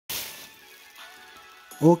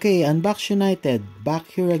Okay, Unbox United, back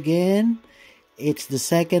here again. It's the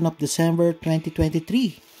 2nd of December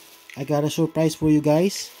 2023. I got a surprise for you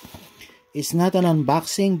guys. It's not an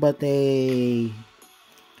unboxing but a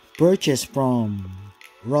purchase from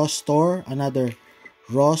Ross store, another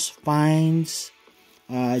Ross finds.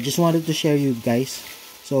 I just wanted to share you guys.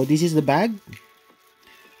 So this is the bag.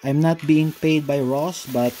 I'm not being paid by Ross,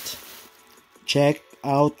 but check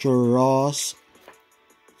out your Ross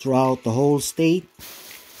throughout the whole state.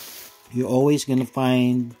 You're always gonna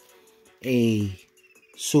find a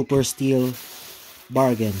super steal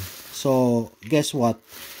bargain. So guess what?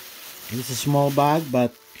 It's a small bag,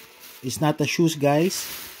 but it's not the shoes, guys.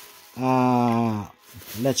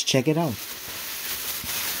 Let's check it out.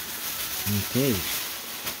 Okay, we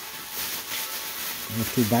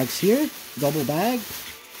have two bags here, double bag,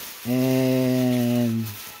 and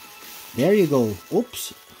there you go.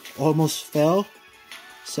 Oops, almost fell.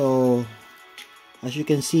 So as you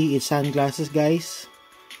can see, it's sunglasses, guys.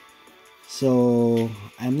 So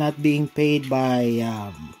I'm not being paid by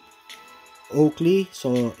Oakley,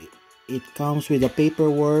 so it comes with the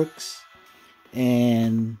paperwork.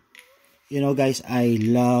 And you know, guys, I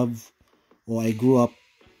grew up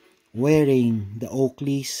wearing the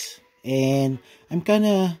Oakleys, and I'm kind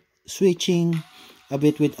of switching a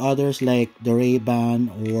bit with others like the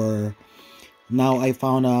Ray-Ban, or now I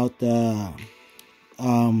found out the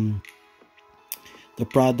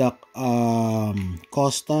product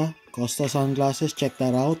Costa sunglasses. Check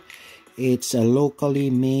that out. It's locally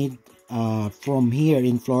made from here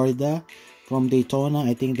in Florida, from Daytona.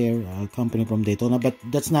 I think they're a company from Daytona, but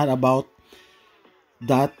that's not about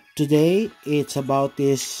that today. It's about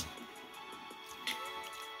this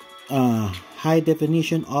high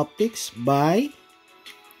definition optics by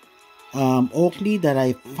Oakley that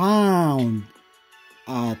I found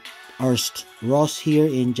at our Ross here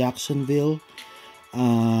in Jacksonville,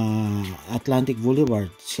 Atlantic Boulevard.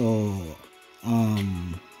 So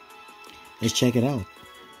let's check it out.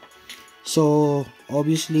 So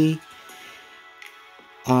obviously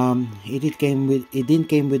it didn't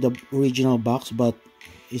came with the original box, but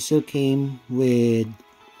it still came with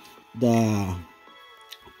the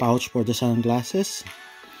pouch for the sunglasses.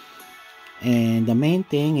 And the main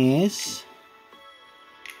thing is,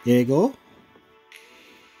 there you go.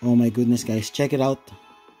 Oh my goodness, guys, check it out.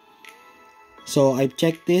 So I've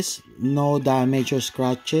checked this, no damage or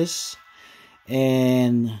scratches.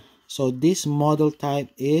 And so this model type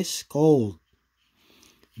is called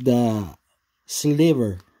the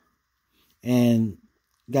Sliver. And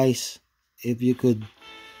guys, if you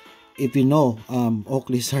know,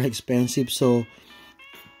 Oakleys are expensive. So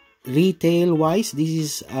retail wise, this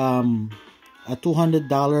is a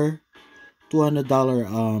 $200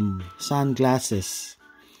 sunglasses.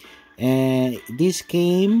 And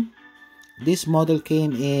this model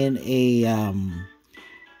came in a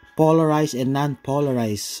polarized and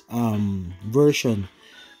non-polarized version.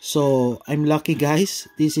 So I'm lucky, guys,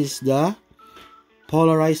 this is the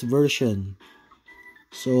polarized version.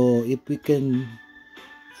 So if we can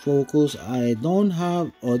focus, I don't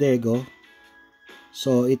have, oh, there you go.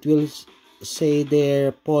 So it will say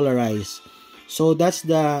there polarized. So that's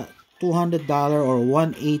the $200 or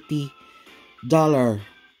 $180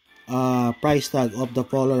 price tag of the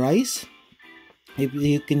polarized. If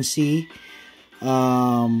you can see,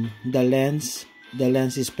 the lens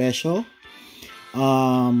is special.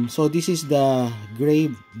 So this is the gray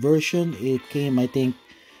version. It came, I think,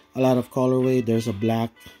 a lot of colorway. There's a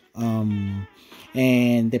black,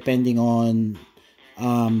 and depending on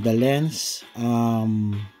the lens,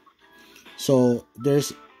 so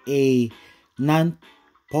there's a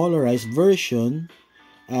non-polarized version.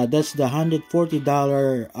 That's the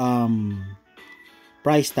 $140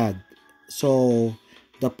 price tag. So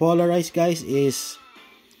the polarized, guys, is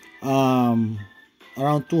around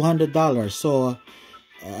 $200. So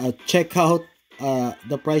check out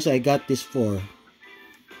the price I got this for.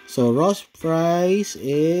 So Ross price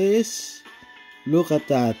is, look at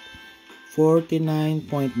that,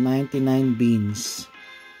 49.99 beans.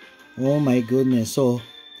 Oh my goodness. So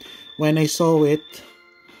when I saw it,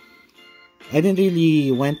 I didn't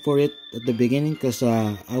really went for it at the beginning because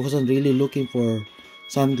I wasn't really looking for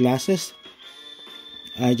sunglasses.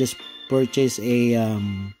 I just purchased a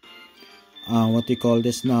what do you call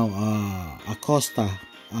this now, a Costa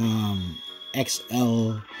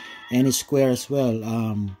XL, and it's square as well.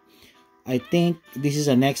 I think this is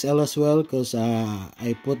an XL as well, because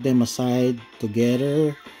I put them aside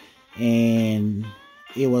together and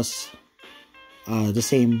it was the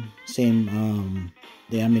same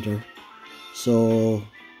diameter. So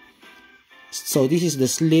this is the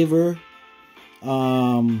Sliver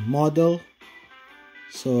model.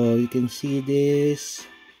 So you can see this,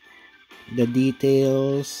 the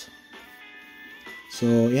details. So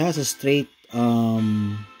it has a straight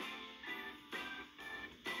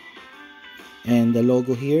and the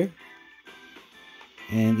logo here,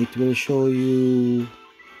 and it will show you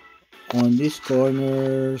on this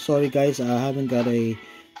corner. Sorry guys, I haven't got a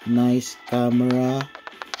nice camera.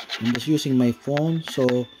 I'm just using my phone.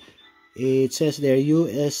 So it says there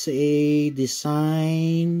USA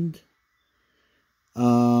designed.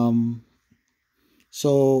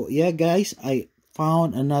 So yeah guys, I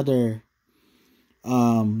found another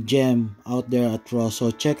gem out there at Ross.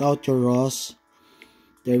 So check out your Ross.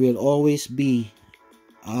 There will always be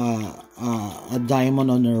a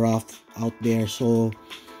diamond on the rough out there. So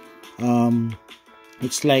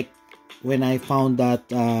it's like when I found that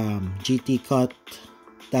GT cut,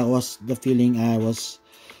 that was the feeling I was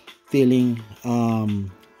feeling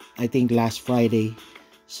I think last Friday.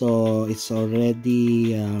 So it's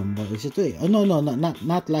already what is it today? Oh no,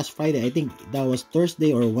 not last Friday. I think that was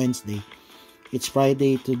Thursday or Wednesday. It's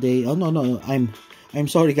Friday today. Oh no, I'm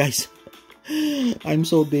sorry guys. I'm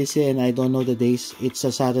so busy and I don't know the days. It's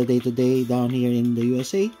a Saturday today down here in the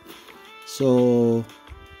USA. So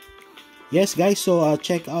yes guys, so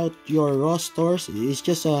check out your Ross stores. It's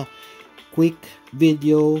just a quick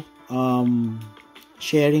video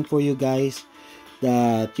sharing for you guys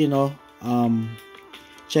that, you know,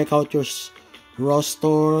 check out your Ross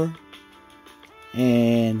store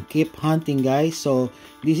and keep hunting guys. So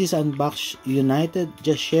this is Unbox United,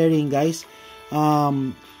 just sharing guys.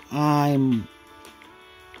 I'm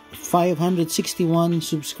 561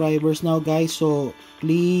 subscribers now guys, so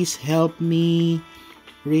please help me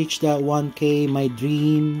reach that 1K, my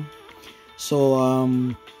dream. So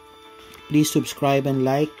please subscribe and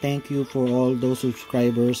like. Thank you for all those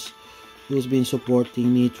subscribers who's been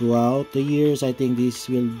supporting me throughout the years. I think this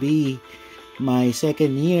will be my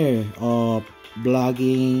second year of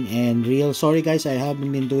blogging and reels. Sorry guys, I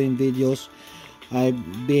haven't been doing videos.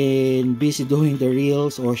 I've been busy doing the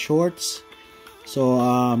reels or shorts. So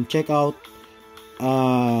check out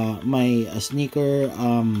my sneaker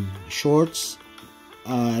shorts.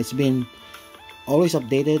 It's been always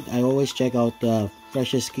updated. I always check out the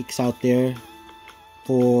freshest kicks out there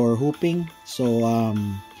for hooping. So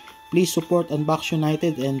please support Unbox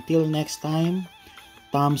United. Until next time,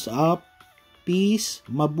 thumbs up, peace,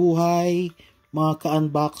 mabuhay mga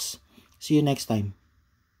ka-unbox. See you next time.